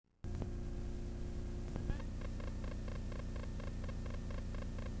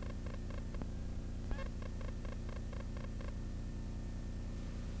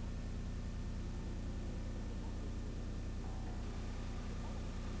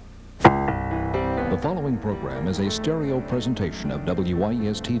following program is a stereo presentation of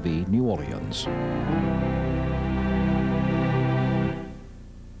WYES-TV New Orleans.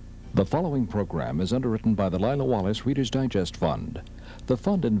 The following program is underwritten by the Lila Wallace Reader's Digest Fund. The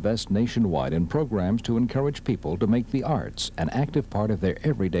fund invests nationwide in programs to encourage people to make the arts an active part of their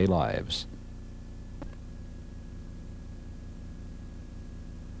everyday lives.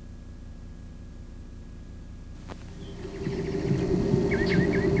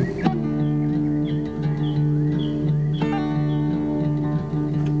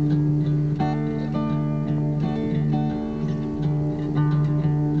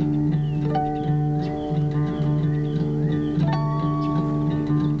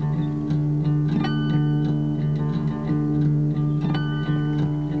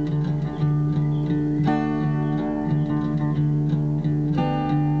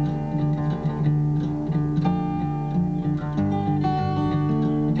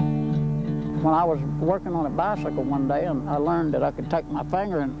 When I was working on a bicycle one day, and I learned that I could take my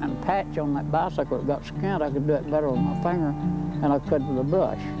finger and patch on that bicycle that got skint. I could do it better with my finger than I could with a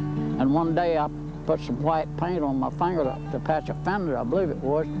brush. And one day I put some white paint on my finger to patch a fender, I believe it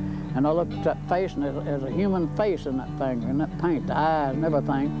was, and I looked at that face, and there's a human face in that finger, and that paint, the eyes and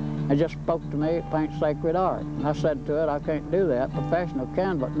everything. It just spoke to me, paint's sacred art. And I said to it, I can't do that, professional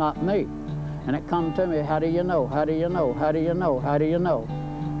can, but not me. And it come to me, how do you know, how do you know, how do you know, how do you know?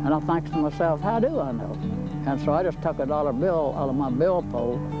 And I think to myself, how do I know? And so I just took a $1 bill out of my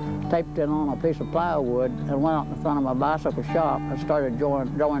billfold, taped it on a piece of plywood, and went out in front of my bicycle shop and started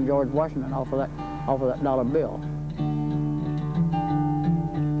drawing George Washington off of that $1 bill.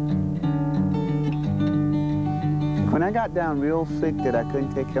 When I got down real sick that I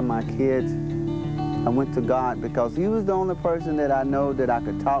couldn't take care of my kids, I went to God because He was the only person that I know that I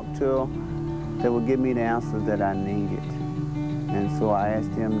could talk to that would give me the answers that I needed. And so I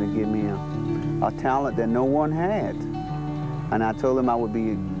asked Him to give me a talent that no one had. And I told Him I would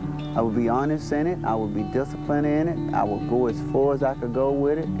be honest in it, I would be disciplined in it, I would go as far as I could go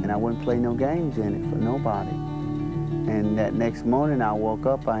with it, and I wouldn't play no games in it for nobody. And that next morning I woke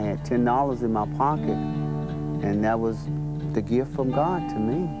up, I had $10 in my pocket, and that was the gift from God to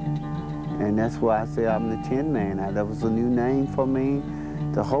me. And that's why I say I'm the Tin Man. That was a new name for me.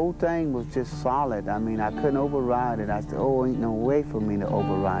 The whole thing was just solid. I mean, I couldn't override it. I said, oh, ain't no way for me to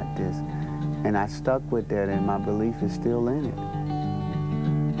override this. And I stuck with that, and my belief is still in it.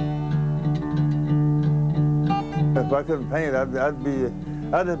 If I couldn't paint, I'd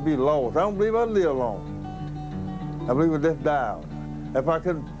just be lost. I don't believe I'd live long. I believe I'd just die. If I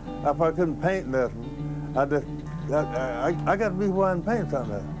couldn't paint nothing, I got to be where I can paint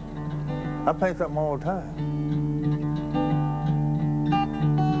something. I paint something all the time.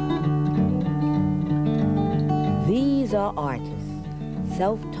 These are artists,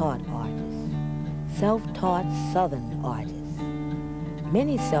 self-taught artists, self-taught Southern artists.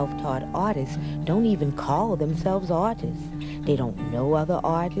 Many self-taught artists don't even call themselves artists. They don't know other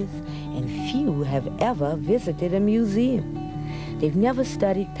artists, and few have ever visited a museum. They've never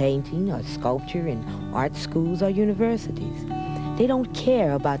studied painting or sculpture in art schools or universities. They don't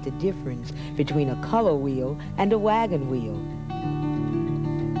care about the difference between a color wheel and a wagon wheel.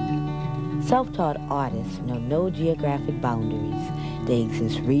 Self-taught artists know no geographic boundaries. They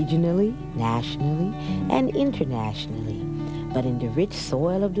exist regionally, nationally, and internationally. But in the rich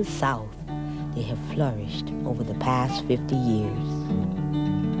soil of the South, they have flourished over the past 50 years.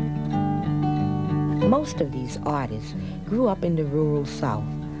 Most of these artists grew up in the rural South,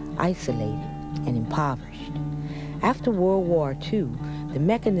 isolated and impoverished. After World War II, the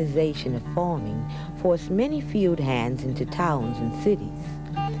mechanization of farming forced many field hands into towns and cities.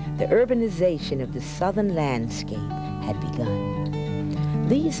 The urbanization of the southern landscape had begun.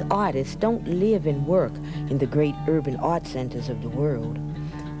 These artists don't live and work in the great urban art centers of the world.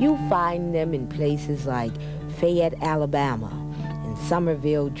 You'll find them in places like Fayette, Alabama, and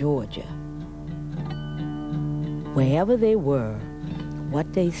Summerville, Georgia. Wherever they were,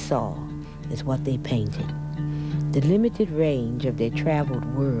 what they saw is what they painted. The limited range of their traveled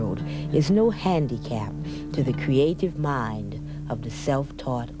world is no handicap to the creative mind of the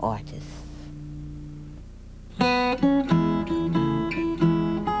self-taught artists.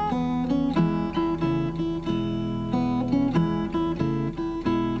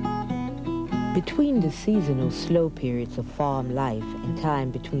 Between the seasonal slow periods of farm life and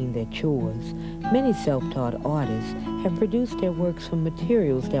time between their chores, many self-taught artists have produced their works from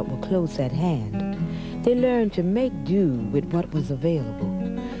materials that were close at hand. They learned to make do with what was available.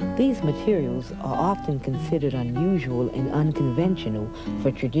 These materials are often considered unusual and unconventional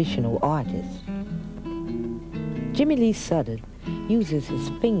for traditional artists. Jimmy Lee Suddard uses his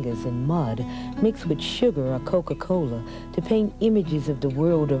fingers and mud mixed with sugar or Coca-Cola to paint images of the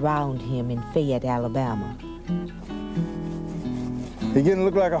world around him in Fayette, Alabama. He's getting to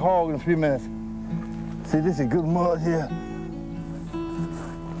look like a hog in a few minutes. See, this is good mud here.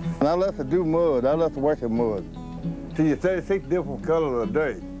 And I love to do mud. I love to work in mud. See, you 36 different colors of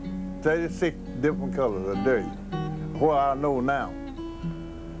dirt. 36 different colors of dirt. What I know now.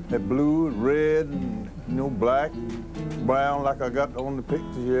 That blue and red and, you know, black, brown like I got on the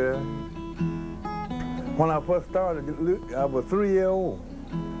picture here. When I first started, I was 3-year-old.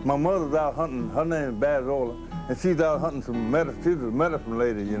 My mother's out hunting. Her name is Bazola, and she's out hunting some medicine. She's a medicine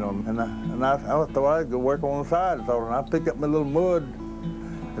lady, you know. And I thought I'd go work on the side. And I picked up my little mud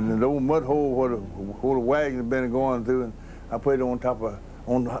and the old mud hole where the wagon had been going through, and I put it on top of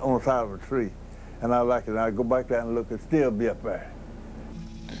on the side of a tree. And I like it. And I go back there and look, it'd still be up there.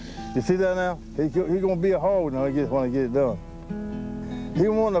 You see that now? He's gonna be a hog now when I get it done. He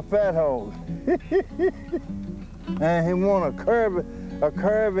want a fat hog. And he want a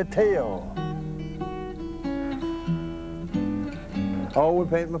curvy tail. Always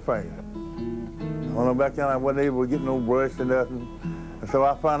paint my finger. When I'm back then, I wasn't able to get no brush or nothing. And so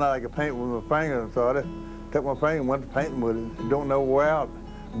I found out I could paint with my finger, and so I just took my finger and went to painting with it. It don't never wear out.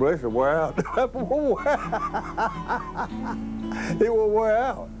 Brush will wear out. It will wear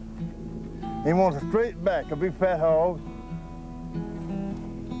out. He wants a straight back, a big fat hog.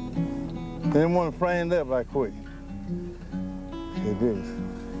 He didn't want to frame up like quick. It is.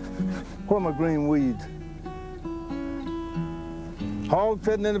 Where are my green weeds? Hog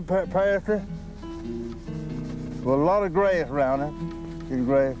sitting in the pasture with a lot of grass around it. See the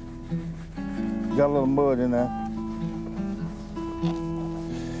grass? Got a little mud in there.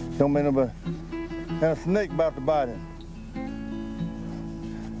 Don't be nobody. And a snake about to bite him.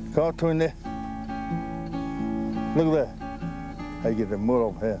 Caught between there. Look at that. How you get that mud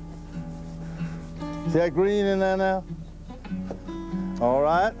over here. See that green in there now? All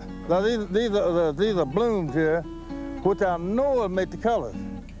right. Now these are blooms here, which I know will make the colors.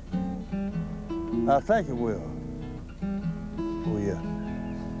 I think it will. Oh yeah.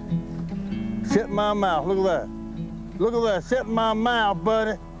 Shut my mouth. Look at that. Look at that. Shut my mouth,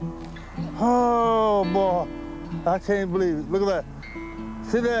 buddy. Oh boy, I can't believe it. Look at that.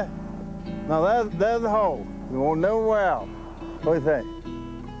 See that? Now there's the hole. You won't never wear out. What do you think?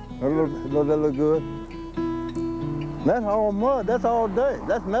 Does that look good? That's all mud. That's all dirt.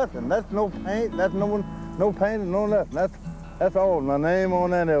 That's nothing. That's no paint. That's no paint and no nothing. That's all. My name on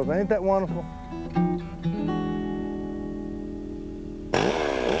that and everything. Ain't that wonderful?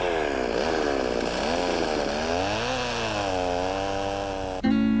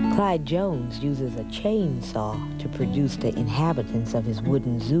 Clyde Jones uses a chainsaw to produce the inhabitants of his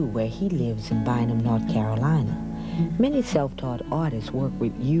wooden zoo where he lives in Bynum, North Carolina. Many self-taught artists work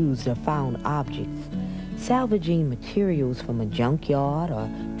with used or found objects. Salvaging materials from a junkyard or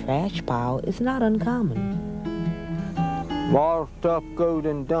trash pile is not uncommon. A lot of stuff goes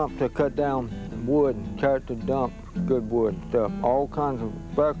in dump to cut down wood and carry to dump, good wood and stuff. All kinds of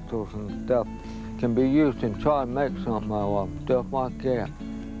vegetables and stuff can be used and try to make something out of them, stuff like that.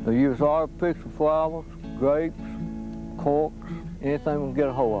 They use artificial flowers, grapes, corks, anything we can get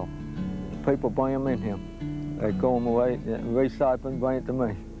a hold of. People bring them in here. They go them away, recycle and bring it to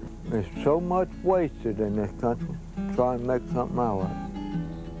me. There's so much wasted in this country. Try and make something out of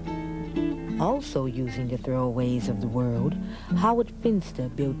it. Also using the throwaways of the world, Howard Finster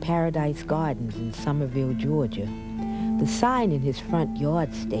built Paradise Gardens in Somerville, Georgia. The sign in his front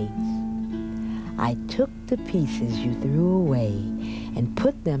yard states, "I took the pieces you threw away and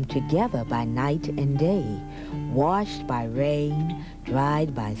put them together by night and day, washed by rain,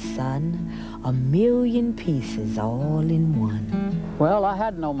 dried by sun, 1,000,000 pieces all in one." Well, I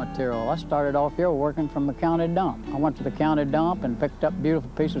had no material. I started off here working from the county dump. I went to the county dump and picked up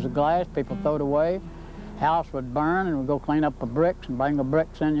beautiful pieces of glass people throwed away. House would burn, and we'd go clean up the bricks and bring the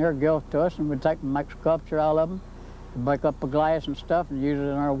bricks in here, give it to us, and we'd take them and make sculpture out of them, break up the glass and stuff and use it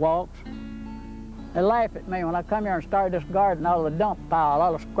in our walks. They laugh at me when I come here and started this garden out of the dump pile,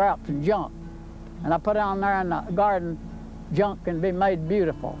 all the scraps and junk. And I put down there in the garden, junk can be made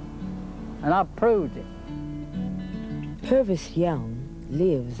beautiful. And I proved it. Purvis Young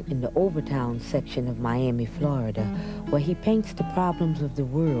lives in the Overtown section of Miami, Florida, where he paints the problems of the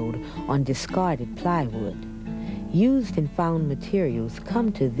world on discarded plywood. Used and found materials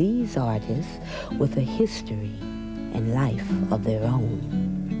come to these artists with a history and life of their own.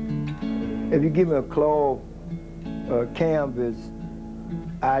 If you give me a cloth canvas,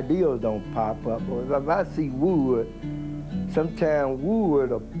 ideas don't pop up. Or if I see wood, sometimes wood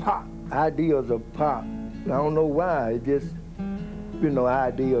will pop, ideas will pop. I don't know why, it just you know,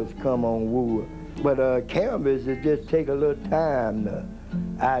 ideas come on wood. But canvas, it just take a little time, the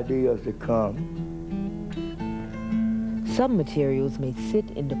ideas to come. Some materials may sit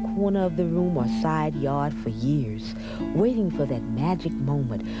in the corner of the room or side yard for years, waiting for that magic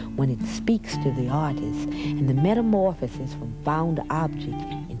moment when it speaks to the artist and the metamorphosis from found object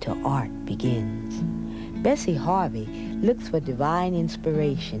into art begins. Bessie Harvey looks for divine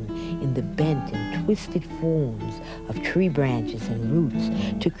inspiration in the bent and twisted forms of tree branches and roots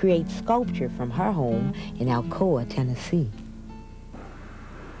to create sculpture from her home in Alcoa, Tennessee.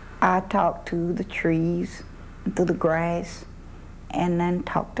 I talk to the trees, through the grass, and then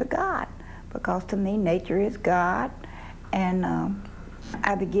talk to God, because to me nature is God, and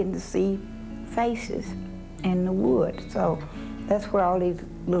I begin to see faces in the wood. So that's where all these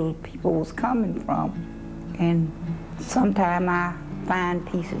little people was coming from. And sometime I find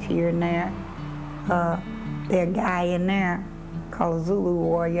pieces here and there. There's a guy in there called a Zulu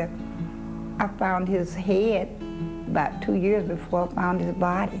warrior. I found his head about 2 years before I found his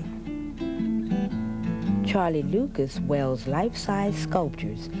body. Charlie Lucas welds life-size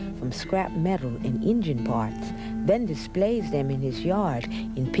sculptures from scrap metal and engine parts, then displays them in his yard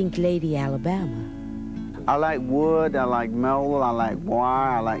in Pink Lady, Alabama. I like wood, I like metal, I like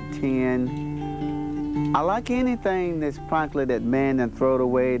wire, I like tin. I like anything that's frankly that man done thrown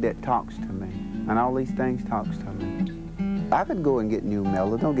away that talks to me. And all these things talks to me. I could go and get new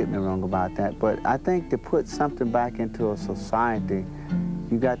metal, don't get me wrong about that, but I think to put something back into a society,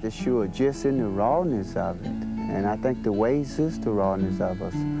 you got to show it just in the rawness of it. And I think the waste is the rawness of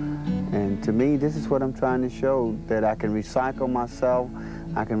us. And to me, this is what I'm trying to show, that I can recycle myself,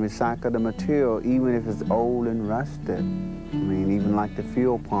 I can recycle the material, even if it's old and rusted. I mean, even like the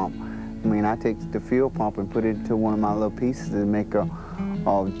fuel pump. I mean, I take the fuel pump and put it into one of my little pieces and make a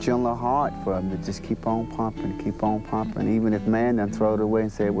gentler heart for them to just keep on pumping, keep on pumping. Even if man done throw it away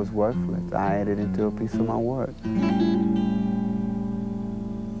and say it was worthless, I added it into a piece of my work.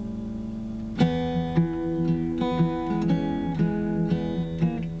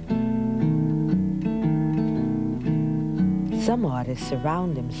 Some artists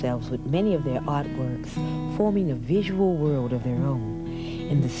surround themselves with many of their artworks, forming a visual world of their own.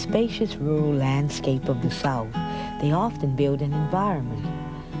 In the spacious rural landscape of the South, they often build an environment,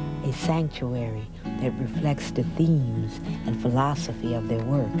 a sanctuary that reflects the themes and philosophy of their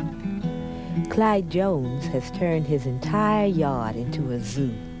work. Clyde Jones has turned his entire yard into a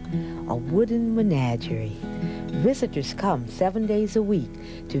zoo, a wooden menagerie. Visitors come 7 days a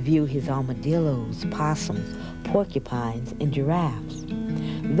week to view his armadillos, possums, porcupines, and giraffes.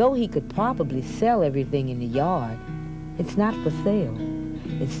 Though he could probably sell everything in the yard, it's not for sale.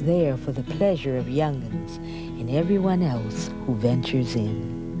 It's there for the pleasure of young'uns and everyone else who ventures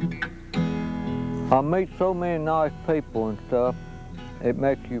in. I meet so many nice people and stuff, it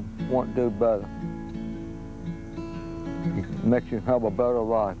makes you want to do better. It makes you have a better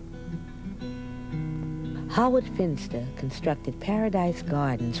life. Howard Finster constructed Paradise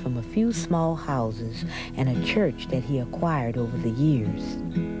Gardens from a few small houses and a church that he acquired over the years.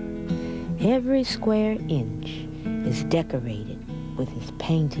 Every square inch is decorated with his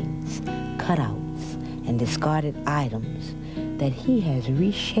paintings, cutouts, and discarded items that he has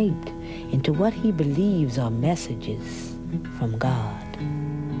reshaped into what he believes are messages from God.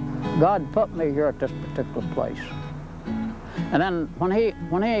 God put me here at this particular place. And then when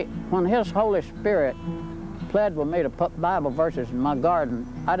His Holy Spirit pled with me to put Bible verses in my garden,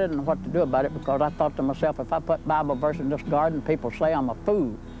 I didn't know what to do about it, because I thought to myself, if I put Bible verses in this garden, people say I'm a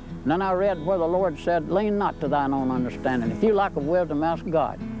fool. And then I read where the Lord said, lean not to thine own understanding. If you lack of wisdom, ask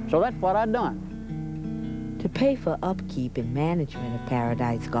God. So that's what I done. To pay for upkeep and management of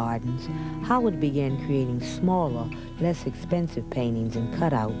Paradise Gardens, Howard began creating smaller, less expensive paintings and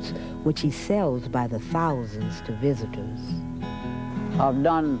cutouts, which he sells by the thousands to visitors. I've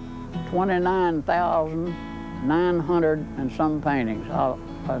done 29,900 and some paintings.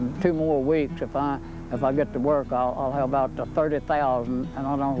 In 2 more weeks, if I get to work, I'll have about 30,000, and I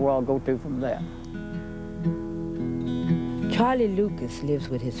don't know where I'll go to from there. Charlie Lucas lives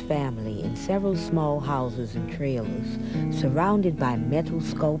with his family in several small houses and trailers, surrounded by metal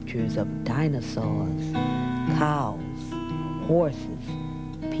sculptures of dinosaurs, cows, horses,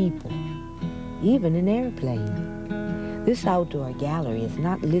 people, even an airplane. This outdoor gallery is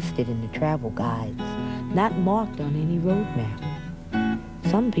not listed in the travel guides, not marked on any road map.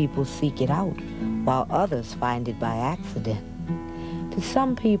 Some people seek it out, while others find it by accident. To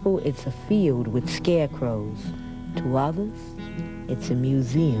some people, it's a field with scarecrows. To others, it's a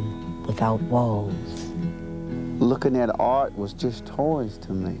museum without walls. Looking at art was just toys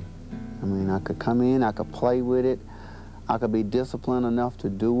to me. I mean, I could come in, I could play with it, I could be disciplined enough to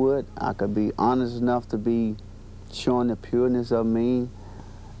do it. I could be honest enough to be showing the pureness of me.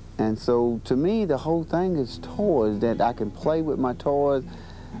 And so to me, the whole thing is toys, that I can play with my toys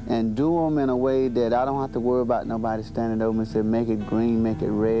and do them in a way that I don't have to worry about nobody standing over me and say, make it green, make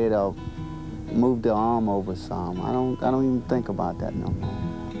it red, or move the arm over some. I don't even think about that no more.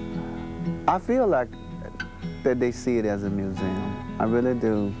 I feel like that they see it as a museum. I really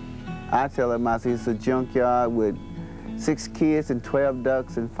do. I tell them, I see it's a junkyard with 6 kids and 12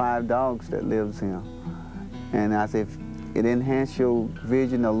 ducks and 5 dogs that lives here. And I say, if it enhances your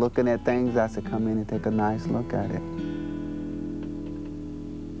vision of looking at things, I say, come in and take a nice look at it.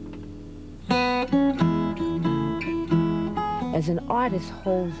 As an artist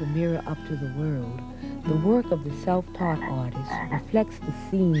holds a mirror up to the world, the work of the self-taught artist reflects the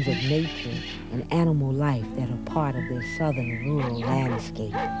scenes of nature and animal life that are part of their southern rural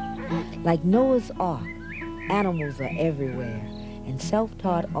landscape. Like Noah's Ark, animals are everywhere, and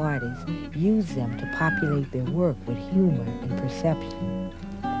self-taught artists use them to populate their work with humor and perception.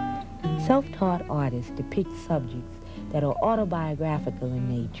 Self-taught artists depict subjects that are autobiographical in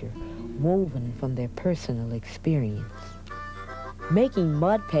nature, woven from their personal experience. Making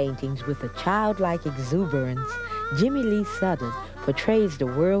mud paintings with a childlike exuberance, Jimmy Lee Southern portrays the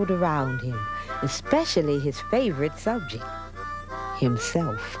world around him, especially his favorite subject,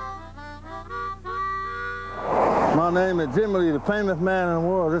 himself. My name is Jimmy Lee, the famous man in the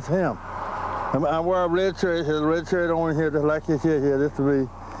world. It's him. I wear a red shirt. There's a red shirt on here, just like this here. This to be.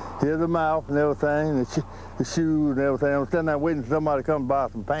 Here's the mouth and everything, and the shoes and everything. I'm standing there waiting for somebody to come buy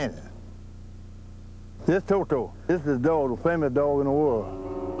some painting. This Toto. This is the dog, the famous dog in the world.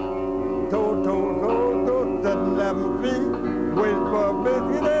 Toto, Toto, sitting at my feet, waiting for a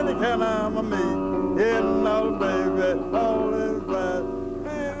biscuit and a can of meat. Getting all baby, all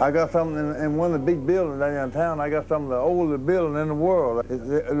inside. I got something in one of the big buildings down here in town. I got some of the oldest building in the world.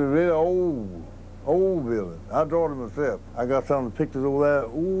 It's a really old building. I draw it myself. I got some of the pictures over there.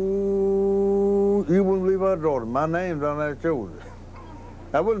 Ooh, you wouldn't believe I draw them. My name's on that shoulder.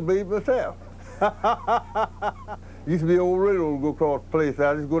 I wouldn't believe myself. Used to be old radio to go across the place.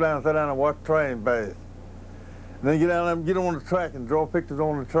 I just go down and sit down and watch the train pass. And then get down there and get on the track and draw pictures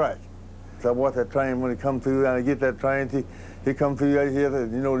on the track. So I watch that train when it comes through, and I get that train, he come through right here,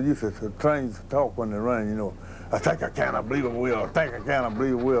 you know, the trains talk when they run, you know. I think I cannot believe it will, I think I cannot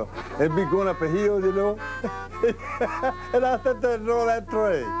believe it will. They'd be going up a hill, you know. And I sit there and draw that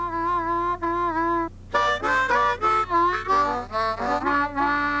train.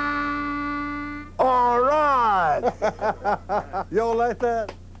 All right! Y'all like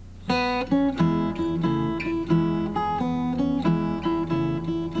that?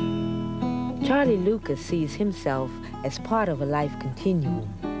 Charlie Lucas sees himself as part of a life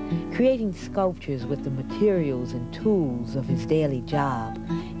continuum, creating sculptures with the materials and tools of his daily job.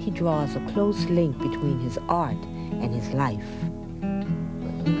 He draws a close link between his art and his life.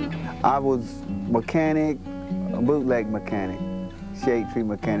 I was mechanic, a bootleg mechanic, shade tree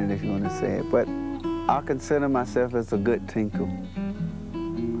mechanic if you want to say it, but I consider myself as a good tinker,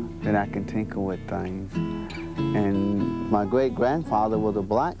 that I can tinker with things. And my great-grandfather was a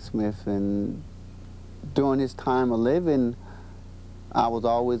blacksmith, and during his time of living, I was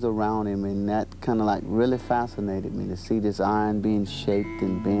always around him, and that kind of like really fascinated me to see this iron being shaped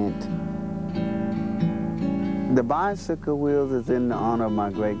and bent. The bicycle wheels is in the honor of my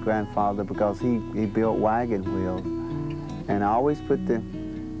great-grandfather because he built wagon wheels, and I always put the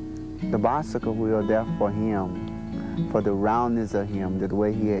bicycle wheel there for him, for the roundness of him, the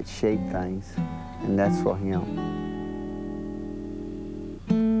way he had shaped things, and that's for him.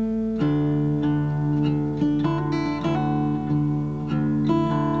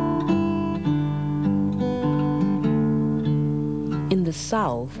 In the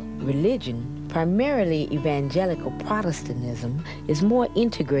South, religion, primarily evangelical Protestantism, is more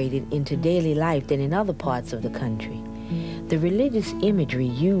integrated into daily life than in other parts of the country. The religious imagery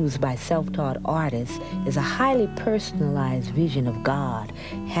used by self-taught artists is a highly personalized vision of God,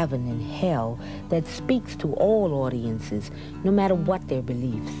 heaven, and hell that speaks to all audiences, no matter what their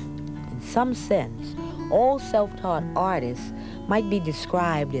beliefs. In some sense, all self-taught artists might be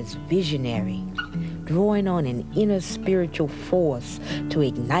described as visionary, drawing on an inner spiritual force to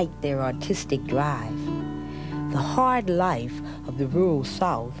ignite their artistic drive. The hard life of the rural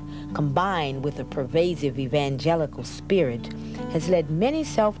South, combined with a pervasive evangelical spirit, has led many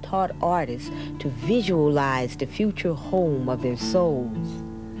self-taught artists to visualize the future home of their souls,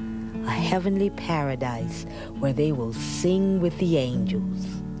 a heavenly paradise where they will sing with the angels.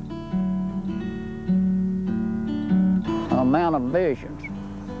 A man of visions.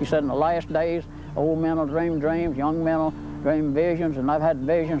 He said in the last days, Old men will dream dreams, young men will dream visions, and I've had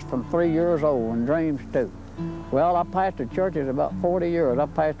visions from 3 years old and dreams too. Well, I pastored churches about 40 years. I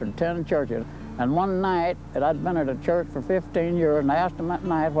pastored 10 churches. And one night, that I'd been at a church for 15 years, and I asked them that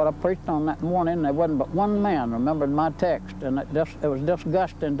night what I preached on that morning, and there wasn't but one man remembered my text, and it was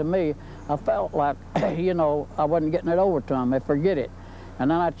disgusting to me. I felt like, you know, I wasn't getting it over to them. They forget it.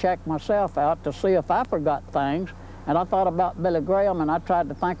 And then I checked myself out to see if I forgot things, and I thought about Billy Graham, and I tried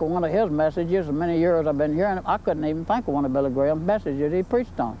to think of one of his messages. The many years I've been hearing him, I couldn't even think of one of Billy Graham's messages he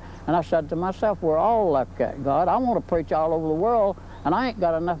preached on. And I said to myself, we're all like that, God. I want to preach all over the world, and I ain't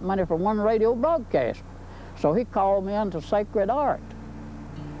got enough money for one radio broadcast. So he called me into Sacred Art.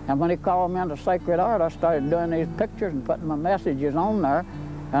 And when he called me into Sacred Art, I started doing these pictures and putting my messages on there,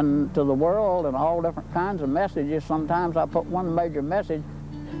 and to the world, and all different kinds of messages. Sometimes I put one major message,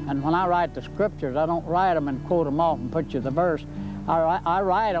 and when I write the scriptures, I don't write them and quote them off and put you the verse. I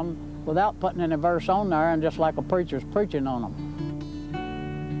write them without putting any verse on there, and just like a preacher's preaching on them.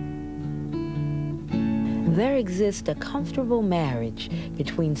 There exists a comfortable marriage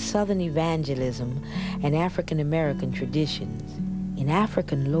between Southern evangelism and African American traditions. In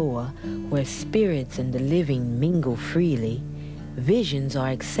African lore, where spirits and the living mingle freely, visions are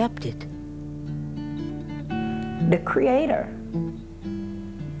accepted. The Creator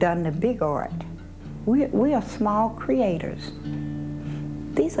done the big art. We are small creators.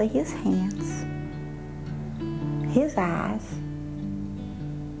 These are His hands, His eyes.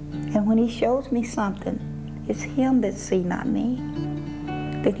 And when He shows me something, it's Him that see, not me.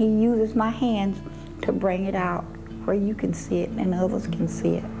 Then He uses my hands to bring it out where you can see it and others can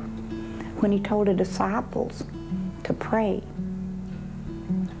see it. When He told the disciples to pray,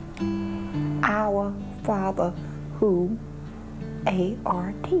 Our Father who,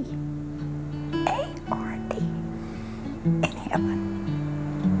 A-R-T, A-R-T, in heaven,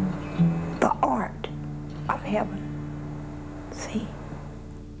 the art of heaven, see?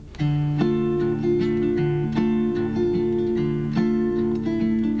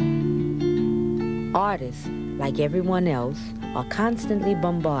 Artists, like everyone else, are constantly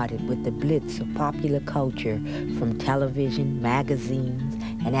bombarded with the blitz of popular culture from television, magazines,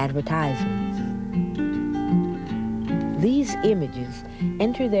 and advertisements. These images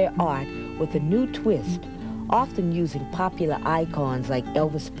enter their art with a new twist, often using popular icons like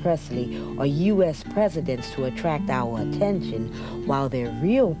Elvis Presley or U.S. presidents to attract our attention, while their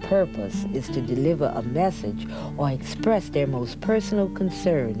real purpose is to deliver a message or express their most personal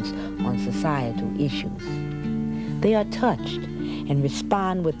concerns on societal issues. They are touched and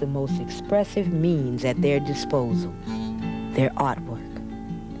respond with the most expressive means at their disposal, their artwork.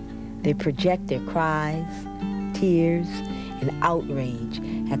 They project their cries, tears, and outrage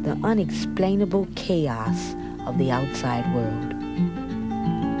at the unexplainable chaos of the outside world.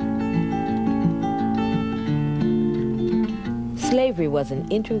 Slavery was an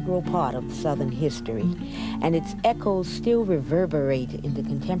integral part of Southern history, and its echoes still reverberate in the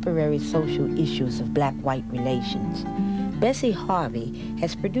contemporary social issues of black-white relations. Bessie Harvey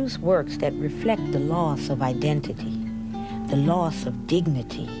has produced works that reflect the loss of identity, the loss of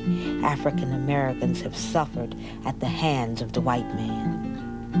dignity African Americans have suffered at the hands of the white man.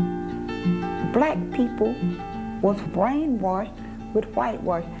 Black people was brainwashed with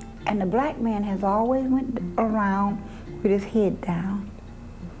whitewash, and the black man has always went around with his head down.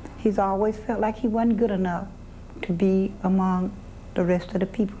 He's always felt like he wasn't good enough to be among the rest of the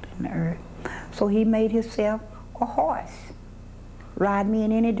people in the earth. So he made himself a horse. Ride me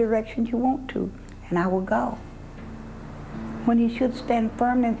in any direction you want to, and I will go. When he should stand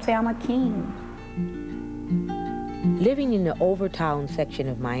firm and say, I'm a king. Living in the Overtown section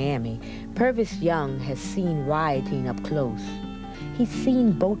of Miami, Purvis Young has seen rioting up close. He's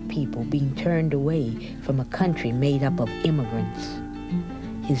seen boat people being turned away from a country made up of immigrants.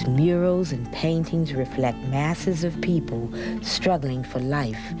 His murals and paintings reflect masses of people struggling for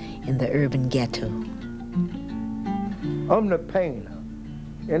life in the urban ghetto. I'm the painter,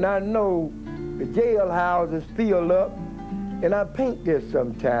 and I know the jailhouses fill up, and I paint this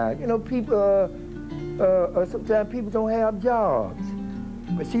sometimes. You know, people, sometimes people don't have jobs.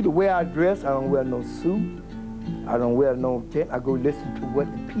 But see, the way I dress, I don't wear no suit. I don't wear no tent. I go listen to what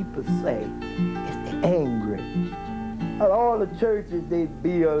the people say. It's the angry. All the churches they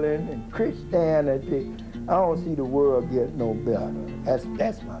building and Christianity, I don't see the world get no better.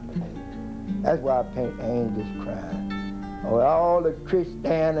 That's my belief. That's why I paint angels crying. All the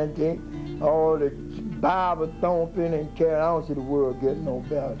Christianity, all the Bible thumping and carrying, I don't see the world get no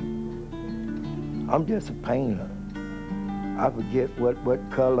better. I'm just a painter. I forget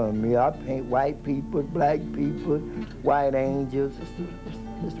what color of me. I paint white people, black people, white angels.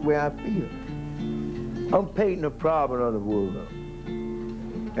 It's the way I feel. I'm painting the problem of the world.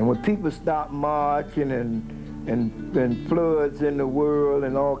 And when people stop marching and floods in the world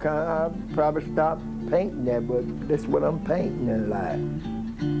and all kinds, I'll probably stop painting that, but that's what I'm painting in life.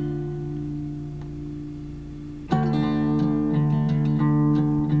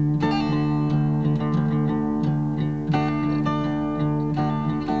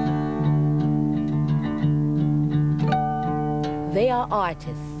 They are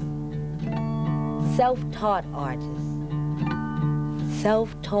artists, self-taught artists,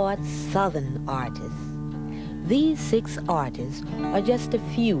 self-taught Southern artists. These 6 artists are just a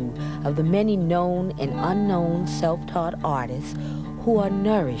few of the many known and unknown self-taught artists who are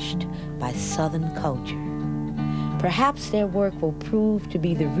nourished by Southern culture. Perhaps their work will prove to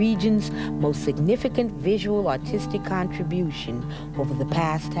be the region's most significant visual artistic contribution over the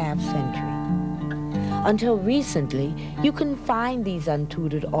past half-century. Until recently, you couldn't find these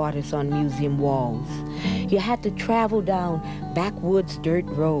untutored artists on museum walls. You had to travel down backwoods dirt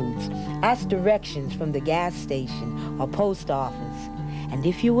roads, ask directions from the gas station or post office, and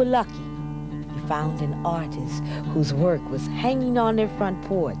if you were lucky, you found an artist whose work was hanging on their front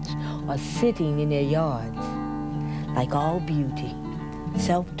porch or sitting in their yards. Like all beauty,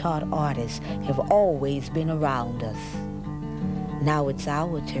 self-taught artists have always been around us. Now it's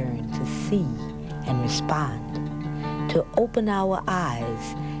our turn to see and respond, to open our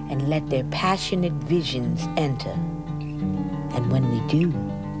eyes and let their passionate visions enter. And when we do,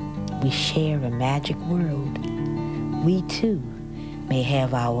 we share a magic world. We too may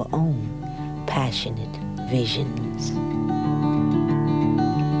have our own passionate visions.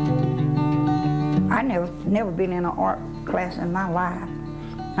 I never been in an art class in my life.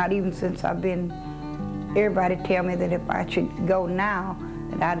 Not even since I've been, everybody tell me that if I should go now,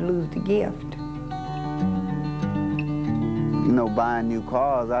 that I'd lose the gift. You know, buying new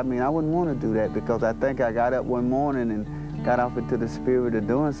cars, I mean, I wouldn't want to do that because I think I got up one morning and got off into the spirit of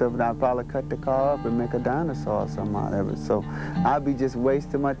doing something. I'd probably cut the car up and make a dinosaur or something out of it. So I'd be just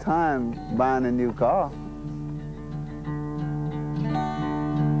wasting my time buying a new car.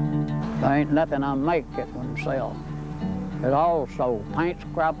 There ain't nothing I make that wouldn't sell. It all sold. Paint,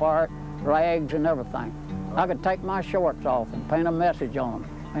 scrap art, rags, and everything. I could take my shorts off and paint a message on them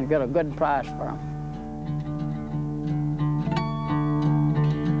and get a good price for them.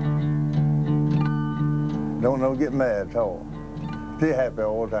 Don't get mad at all. Be happy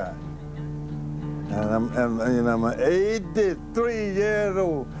all the time. And I'm 83 years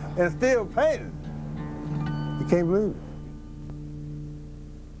old and still painting. You can't believe it.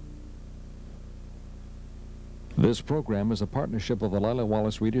 This program is a partnership of the Lila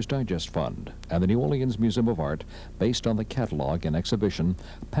Wallace Reader's Digest Fund and the New Orleans Museum of Art, based on the catalog and exhibition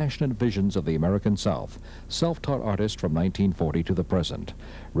Passionate Visions of the American South, self-taught artists from 1940 to the present,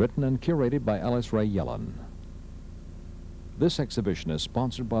 written and curated by Alice Ray Yellen. This exhibition is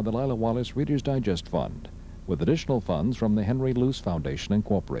sponsored by the Lila Wallace Reader's Digest Fund, with additional funds from the Henry Luce Foundation,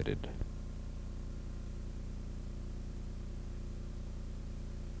 Incorporated.